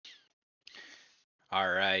All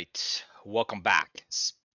right, welcome back,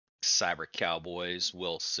 Cyber Cowboys,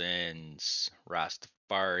 Wilsons,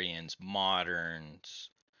 Rastafarians, Moderns,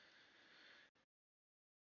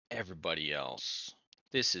 everybody else.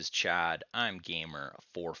 This is Chad. I'm gamer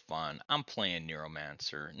for fun. I'm playing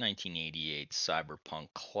Neuromancer, 1988 cyberpunk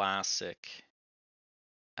classic,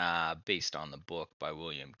 based on the book by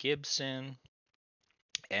William Gibson.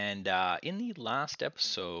 And in the last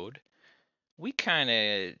episode, we kind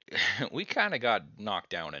of we kind of got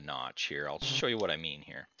knocked down a notch here. I'll show you what I mean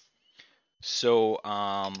here. So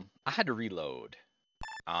I had to reload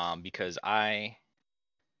because I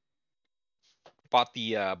bought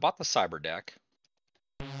the cyber deck,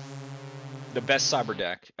 the best cyber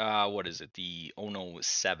deck. What is it? The Ono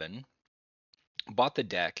 7. Bought the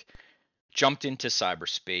deck, jumped into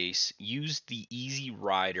cyberspace, used the Easy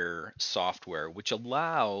Rider software, which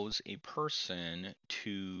allows a person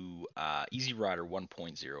to Easy Rider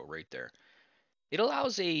 1.0 right there. It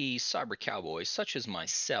allows a cyber cowboy such as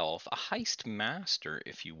myself, a heist master,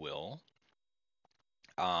 if you will,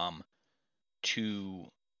 to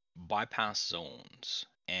bypass zones.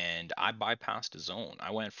 And I bypassed a zone.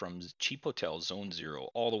 I went from Cheap Hotel Zone 0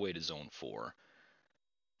 all the way to Zone 4.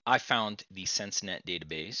 I found the SenseNet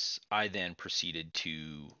database. I then proceeded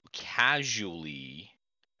to casually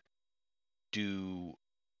do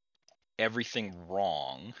everything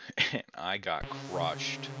wrong, and I got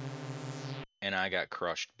crushed. And I got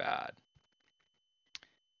crushed bad.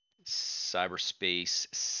 Cyberspace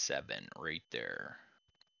 7 right there.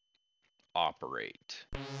 Operate.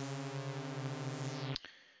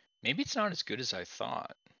 Maybe it's not as good as I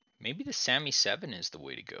thought. Maybe the Sammy 7 is the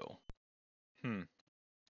way to go.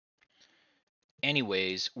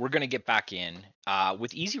 Anyways, we're going to get back in.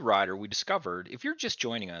 With Easy Rider, we discovered, if you're just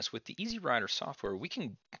joining us, with the Easy Rider software, we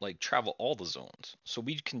can like travel all the zones. So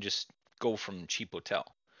we can just go from Cheap Hotel,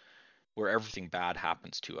 where everything bad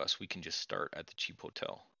happens to us. We can just start at the Cheap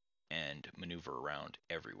Hotel and maneuver around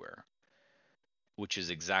everywhere, which is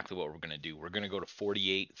exactly what we're going to do. We're going to go to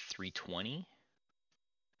 48-320.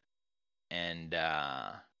 And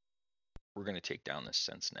we're going to take down this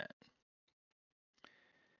SenseNet.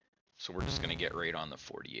 So we're just going to get right on the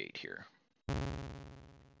 48 here.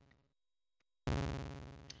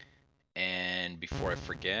 And before I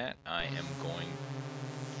forget, I am going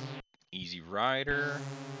Easy Rider.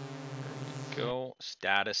 There we go.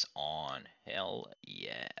 Status on. Hell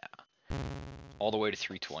yeah. All the way to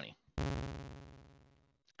 320.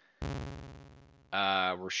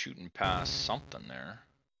 We're shooting past something there.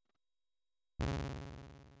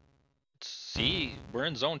 See, we're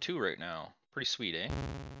in zone 2 right now. Pretty sweet, eh?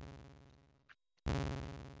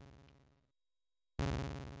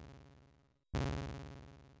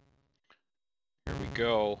 Here we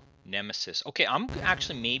go. Nemesis. Okay, I'm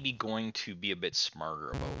actually maybe going to be a bit smarter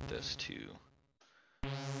about this too.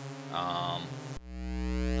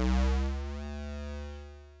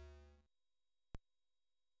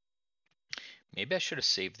 Maybe I should have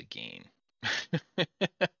saved the game.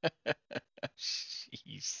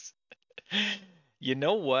 Jeez. You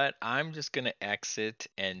know what? I'm just gonna exit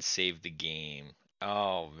and save the game.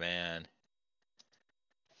 Oh man.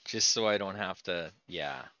 Just so I don't have to,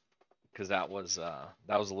 yeah. Because that was a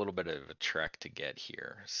little bit of a trek to get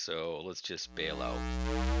here. So let's just bail out.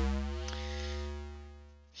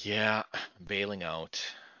 Yeah, bailing out.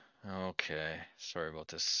 Okay, sorry about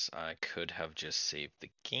this. I could have just saved the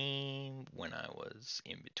game when I was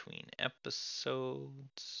in between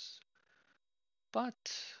episodes,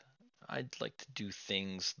 but I'd like to do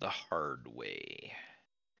things the hard way.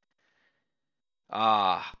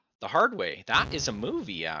 The Hard Way. That is a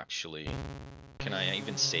movie, actually. Can I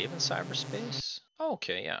even save in cyberspace? Oh,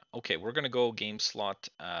 okay, yeah. Okay, we're gonna go game slot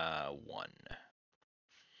 1.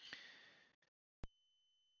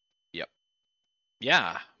 Yep.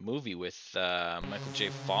 Yeah, movie with Michael J.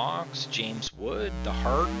 Fox, James Wood, The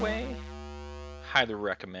Hard Way. Highly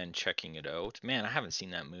recommend checking it out. Man, I haven't seen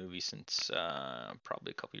that movie since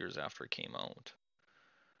probably a couple years after it came out.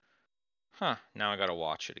 Huh, now I gotta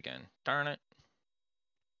watch it again. Darn it.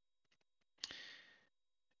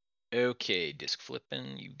 Okay, disc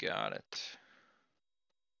flipping, you got it.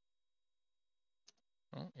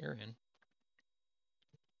 Oh, you're in.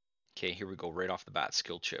 Okay, here we go, right off the bat,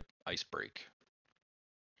 skill chip, ice break.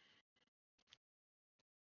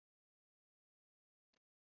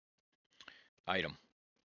 Item.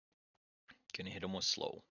 Gonna hit him with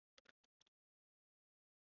slow.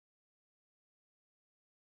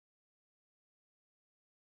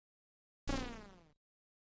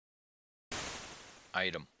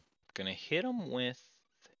 Item. Gonna hit him with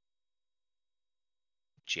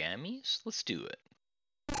jammies? Let's do it.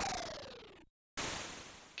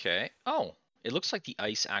 Okay. Oh, It looks like the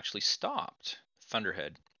ice actually stopped.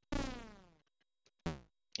 Thunderhead.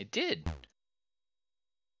 It did.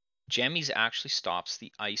 Jammies actually stops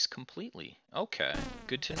the ice completely. Okay,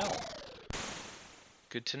 good to know.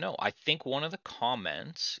 Good to know. I think one of the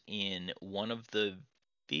comments in one of the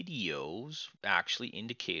videos actually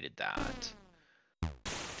indicated that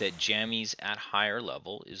jammies at higher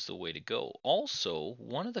level is the way to go. Also,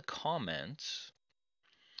 one of the comments,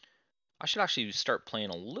 I should actually start playing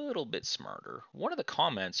a little bit smarter. One of the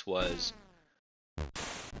comments was,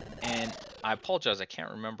 and I apologize, I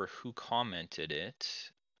can't remember who commented it.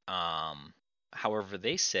 However,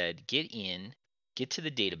 they said, get to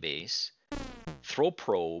the database, throw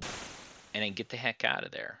probe, and then get the heck out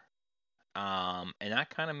of there. And that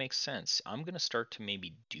kind of makes sense. I'm going to start to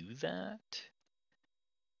maybe do that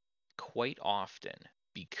quite often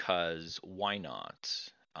because why not?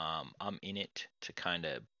 I'm in it to kind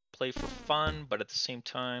of play for fun, but at the same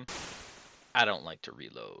time, I don't like to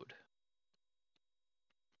reload.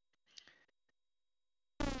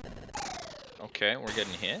 Okay, we're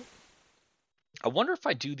getting hit. I wonder if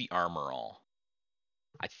I do the armor all.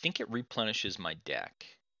 I think it replenishes my deck.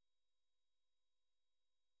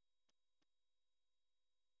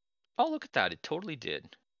 Oh, look at that. It totally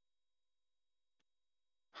did.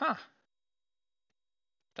 Huh.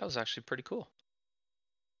 That was actually pretty cool.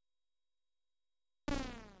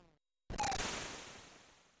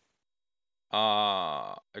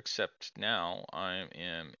 Except now I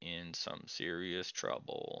am in some serious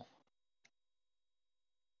trouble.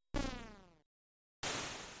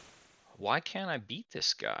 Why can't I beat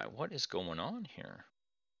this guy? What is going on here?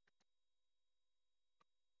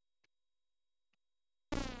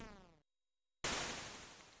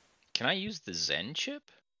 Can I use the Zen chip?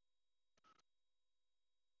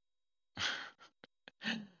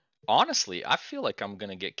 Honestly, I feel like I'm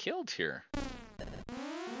gonna get killed here.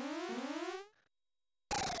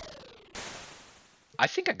 I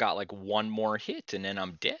think I got like one more hit and then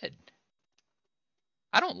I'm dead.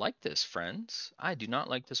 I don't like this, friends. I do not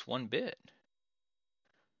like this one bit.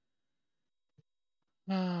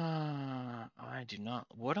 I do not.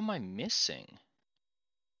 What am I missing?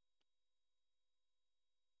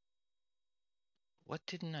 What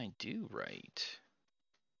didn't I do right?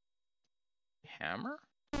 Hammer?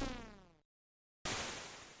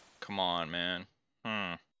 Come on, man.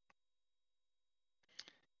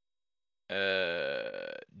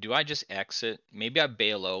 Do I just exit? Maybe I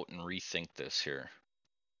bail out and rethink this here.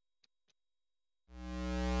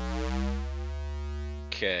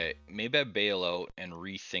 Okay, maybe I bail out and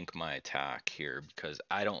rethink my attack here because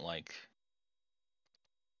I don't like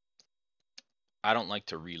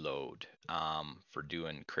to reload for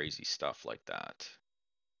doing crazy stuff like that.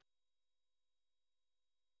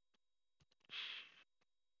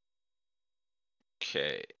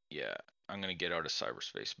 Okay, yeah, I'm gonna get out of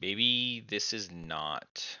cyberspace. Maybe this is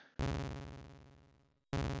not.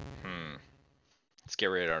 Let's get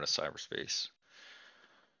right out of cyberspace.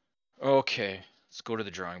 Okay, let's go to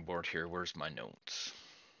the drawing board here. Where's my notes?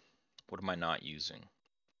 What am I not using?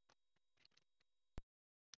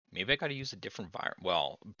 Maybe I got to use a different virus.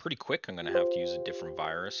 Well, pretty quick, I'm gonna have to use a different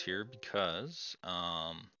virus here because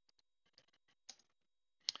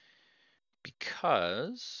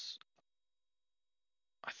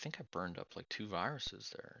I think I burned up like 2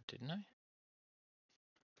 viruses there, didn't I?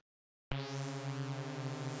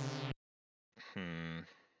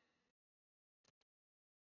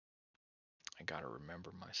 I gotta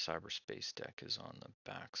remember my cyberspace deck is on the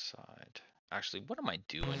back side. Actually, what am I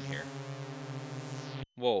doing here?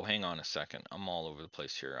 Whoa, hang on a second. I'm all over the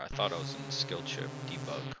place here. I thought I was in the skill chip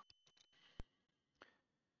debug.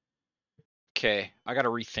 Okay, I gotta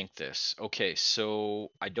rethink this. Okay,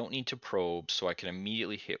 so I don't need to probe, so I can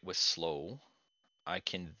immediately hit with slow. I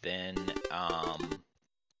can then, I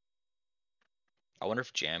wonder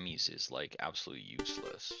if jammies is like absolutely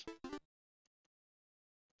useless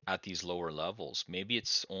at these lower levels. Maybe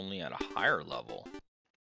it's only at a higher level.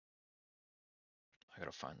 I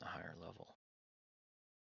gotta find the higher level.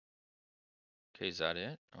 Okay, is that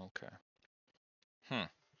it? Okay.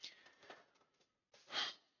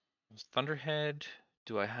 Thunderhead,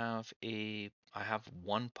 do I have I have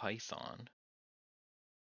one Python.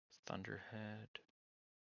 Thunderhead.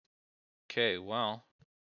 Okay, well.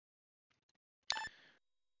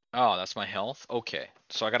 Oh, that's my health? Okay,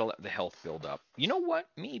 so I gotta let the health build up. You know what?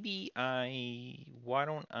 Why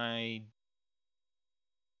don't I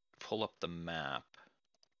pull up the map?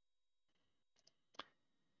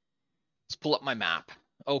 Let's pull up my map.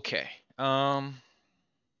 Okay,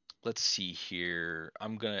 let's see here.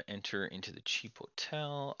 I'm gonna enter into the cheap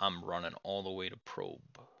hotel. I'm running all the way to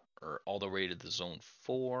probe, or all the way to the zone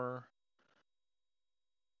 4.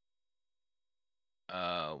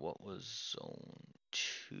 What was zone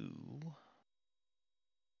 2?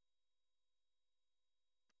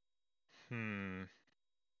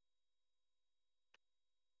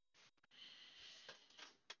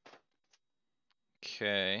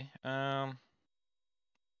 Okay. Let's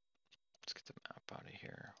get the map out of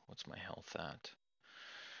here. What's my health at?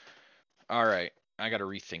 All right. I got to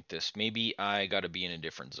rethink this. Maybe I got to be in a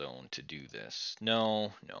different zone to do this.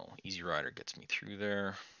 No. Easy Rider gets me through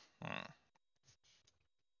there. What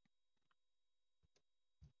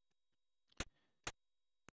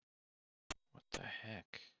the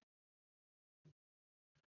heck?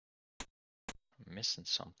 I'm missing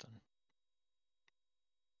something.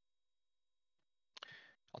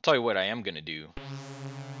 I'll tell you what I am going to do.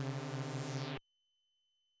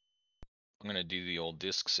 I'm going to do the old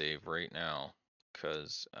disk save right now,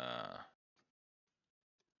 because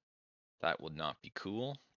that would not be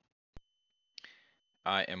cool.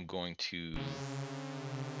 I am going to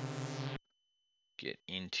get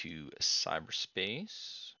into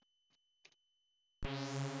cyberspace.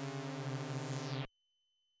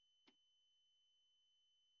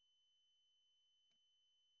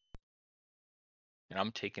 And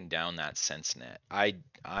I'm taking down that SenseNet.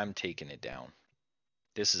 I'm taking it down.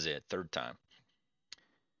 This is it, third time.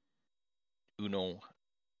 Uno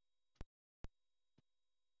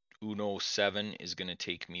 7 is gonna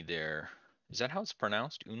take me there. Is that how it's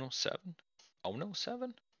pronounced? Uno 7? Uno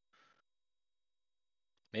 7?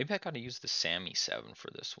 Maybe I gotta use the Sammy 7 for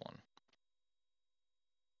this one.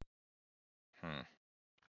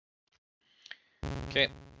 Okay.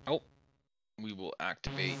 Oh, we will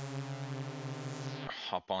activate.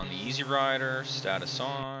 Hop on the Easy Rider. Status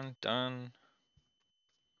on. Done.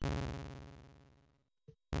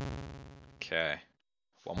 Okay.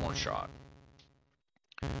 One more shot.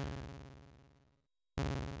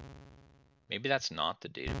 Maybe that's not the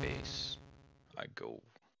database.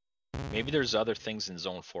 Maybe there's other things in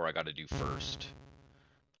Zone 4 I gotta do first.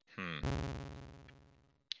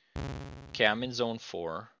 Okay, I'm in Zone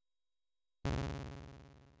 4.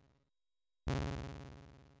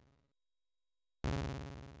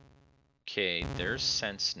 Okay, there's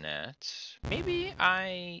SenseNet.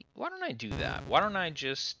 Why don't I do that? Why don't I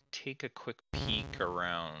just take a quick peek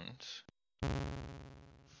around?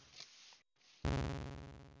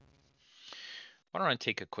 Why don't I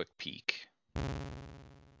take a quick peek?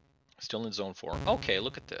 Still in Zone 4. Okay,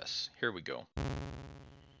 look at this. Here we go.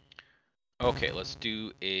 Okay, let's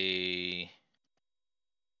do this.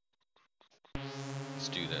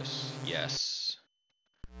 Yes.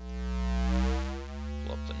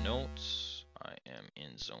 Pull up the notes. I am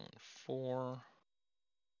in Zone 4.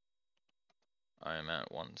 I am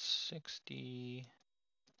at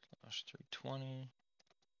 160/320.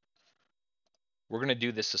 We're going to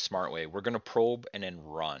do this a smart way. We're going to probe and then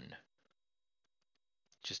run,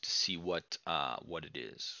 just to see what it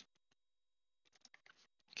is.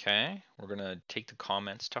 Okay, we're going to take the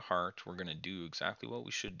comments to heart. We're going to do exactly what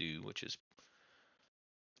we should do, which is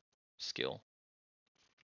skill,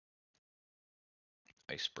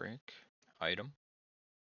 icebreak, item.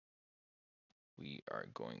 We are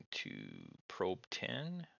going to probe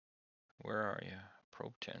 10. Where are you?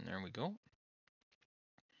 Probe 10, there we go.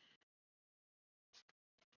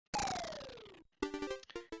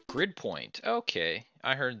 GRIDPOINT, okay.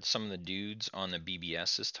 I heard some of the dudes on the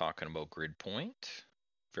BBSs talking about GRIDPOINT.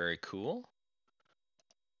 Very cool.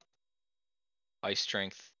 Ice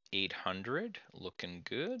strength 800, looking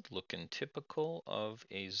good, looking typical of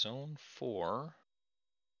a Zone 4.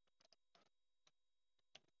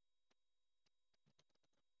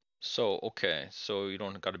 So, okay, so you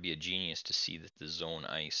don't got to be a genius to see that the zone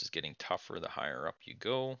ice is getting tougher the higher up you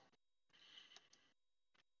go.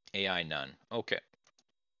 AI none. Okay.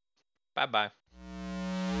 Bye-bye.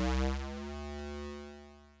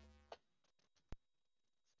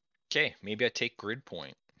 Okay, maybe I take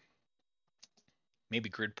GRIDPOINT. Maybe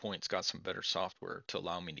GRIDPOINT's got some better software to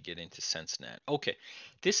allow me to get into SenseNet. Okay,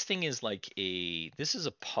 this thing is like this is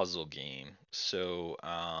a puzzle game. So,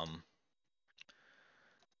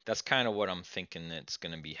 that's kind of what I'm thinking that's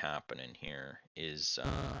going to be happening here is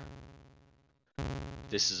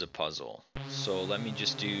this is a puzzle. So let me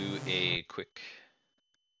just do a quick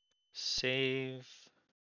save.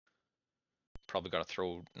 Probably got to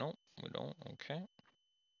throw, no, we don't, okay.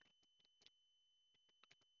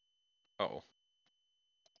 Uh-oh.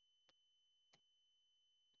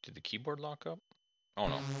 Did the keyboard lock up? Oh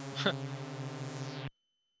no.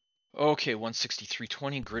 Okay,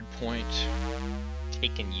 163.20, GRIDPOINT.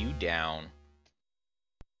 Taking you down.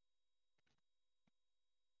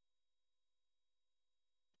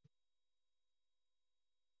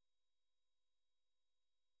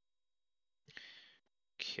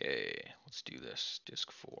 Okay, let's do this. Disk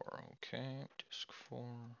 4. Okay, disk 4.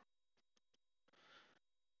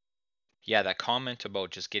 Yeah, that comment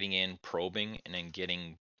about just getting in, probing, and then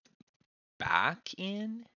getting back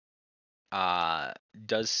in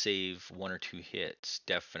does save 1 or 2 hits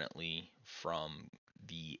definitely from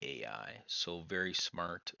the AI. So very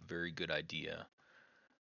smart, very good idea.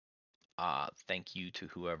 Thank you to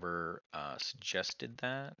whoever suggested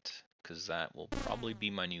that, because that will probably be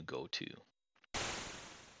my new go-to.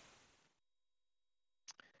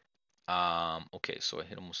 Okay, so I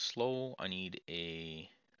hit him with slow. I need a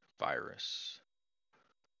virus.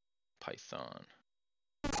 Python.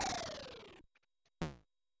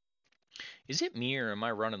 Is it me or am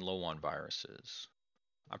I running low on viruses?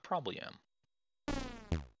 I probably am.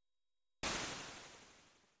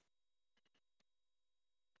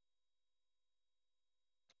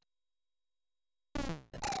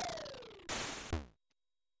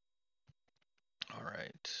 All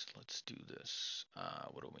right, let's do this.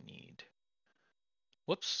 What do we need?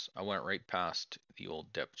 Whoops, I went right past the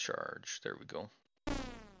old depth charge. There we go.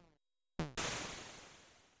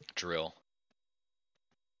 Drill.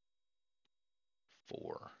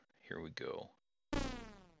 4. Here we go.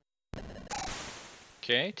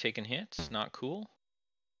 Okay, taking hits. Not cool.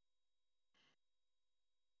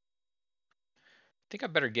 I think I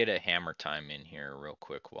better get a hammer time in here real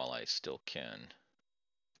quick while I still can.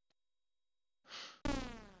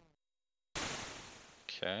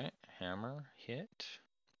 Okay, hammer, hit.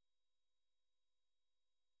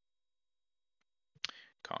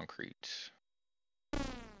 Concrete.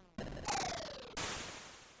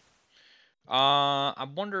 I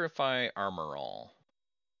wonder if I armor all.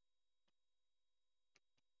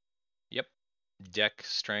 Yep. Deck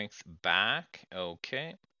strength back.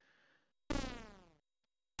 Okay.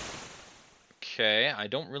 Okay, I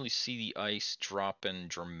don't really see the ice dropping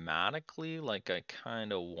dramatically like I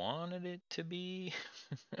kind of wanted it to be.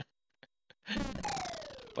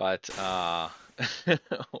 But,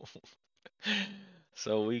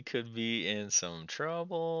 so we could be in some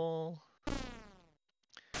trouble.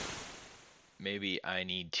 Maybe I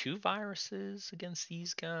need 2 viruses against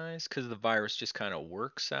these guys, because the virus just kind of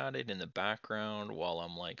works at it in the background while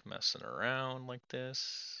I'm like messing around like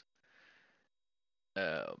this.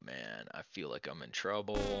 Oh man, I feel like I'm in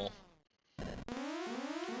trouble.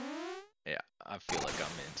 Yeah, I feel like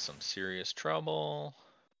I'm in some serious trouble.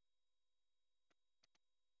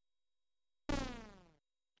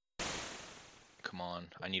 Come on,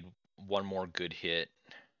 I need one more good hit.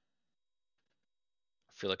 I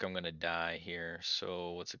feel like I'm gonna die here,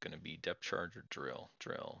 so what's it gonna be? Depth charge or drill?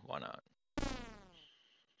 Drill, why not?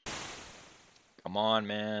 Come on,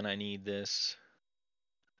 man, I need this.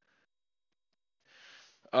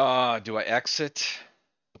 Do I exit?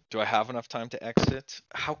 Do I have enough time to exit?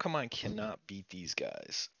 How come I cannot beat these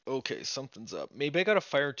guys? Okay, something's up. Maybe I gotta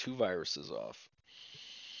fire 2 viruses off.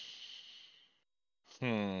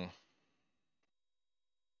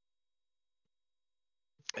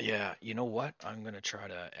 Yeah, you know what? I'm gonna try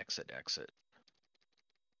to exit.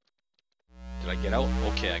 Did I get out?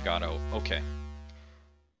 Okay, I got out. Okay.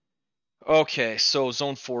 Okay, so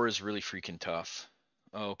zone 4 is really freaking tough.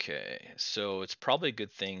 Okay, so it's probably a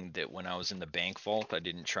good thing that when I was in the bank vault, I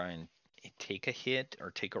didn't try and take a hit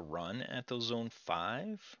or take a run at those zone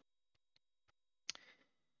 5.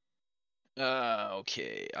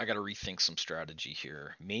 Okay, I gotta rethink some strategy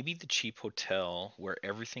here. Maybe the cheap hotel where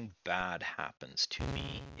everything bad happens to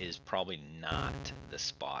me is probably not the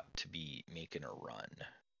spot to be making a run.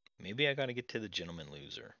 Maybe I gotta get to the gentleman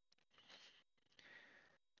loser.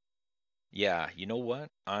 Yeah, you know what?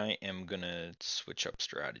 I am gonna switch up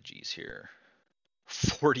strategies here.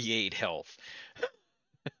 48 health.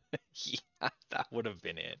 Yeah, that would have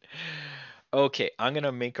been it. Okay, I'm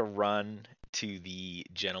gonna make a run to the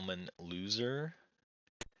gentleman loser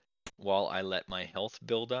while I let my health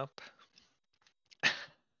build up.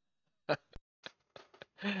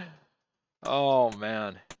 Oh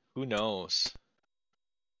man, who knows?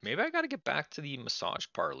 Maybe I gotta get back to the massage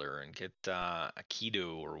parlor and get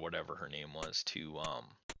Akido or whatever her name was to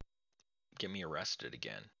get me arrested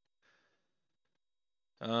again.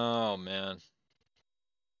 Oh man.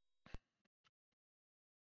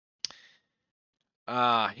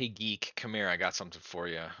 Hey geek, come here. I got something for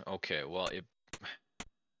you. Okay, well,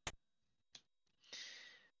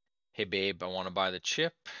 hey babe, I want to buy the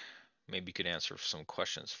chip. Maybe you could answer some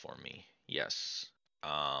questions for me. Yes.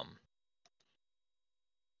 Um,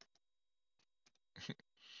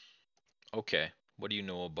 okay. What do you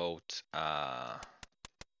know about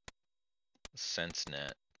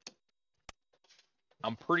SenseNet?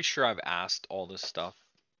 I'm pretty sure I've asked all this stuff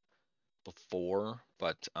before,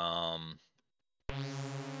 but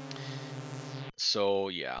So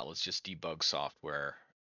yeah, let's just debug software.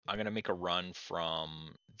 I'm gonna make a run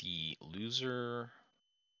from the loser,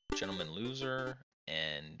 gentleman loser,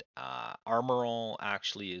 and Armorall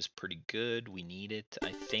actually is pretty good. We need it,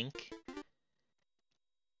 I think.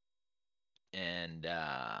 And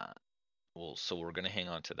well, so we're gonna hang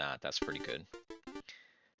on to that. That's pretty good.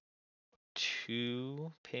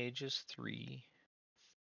 2 pages, 3,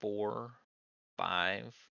 4,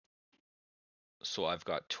 5. So I've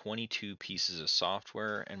got 22 pieces of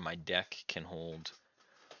software, and my deck can hold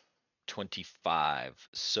 25.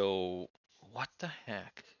 So what the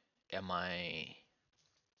heck am I?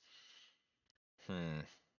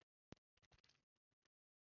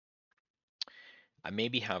 I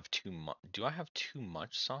maybe have too much. Do I have too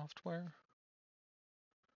much software?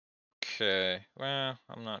 Okay, well,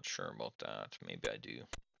 I'm not sure about that. Maybe I do.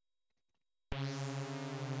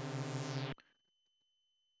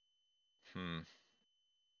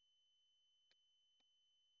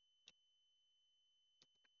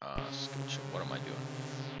 Skill chip. What am I doing?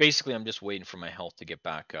 Basically, I'm just waiting for my health to get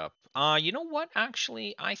back up. You know what?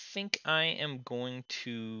 Actually, I think I am going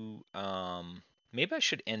to maybe I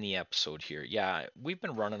should end the episode here. Yeah, we've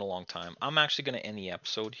been running a long time. I'm actually going to end the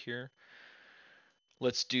episode here.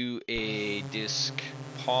 Let's do a disc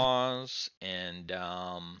pause and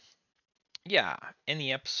yeah, end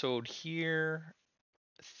the episode here.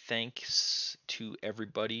 Thanks to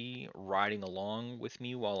everybody riding along with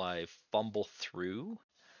me while I fumble through.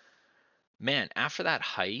 Man, after that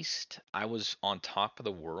heist, I was on top of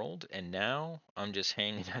the world, and now I'm just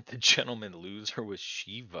hanging at the gentleman loser with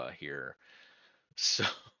Shiva here. So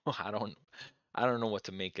I don't know what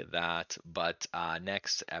to make of that, but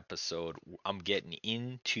next episode I'm getting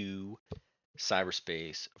into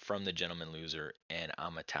cyberspace from the gentleman loser, and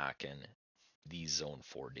I'm attacking these Zone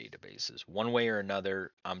 4 databases. One way or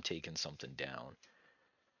another, I'm taking something down.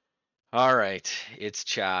 All right, it's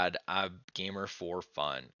Chad. I'm gamer for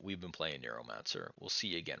fun. We've been playing Neuromancer. We'll see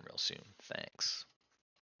you again real soon. Thanks.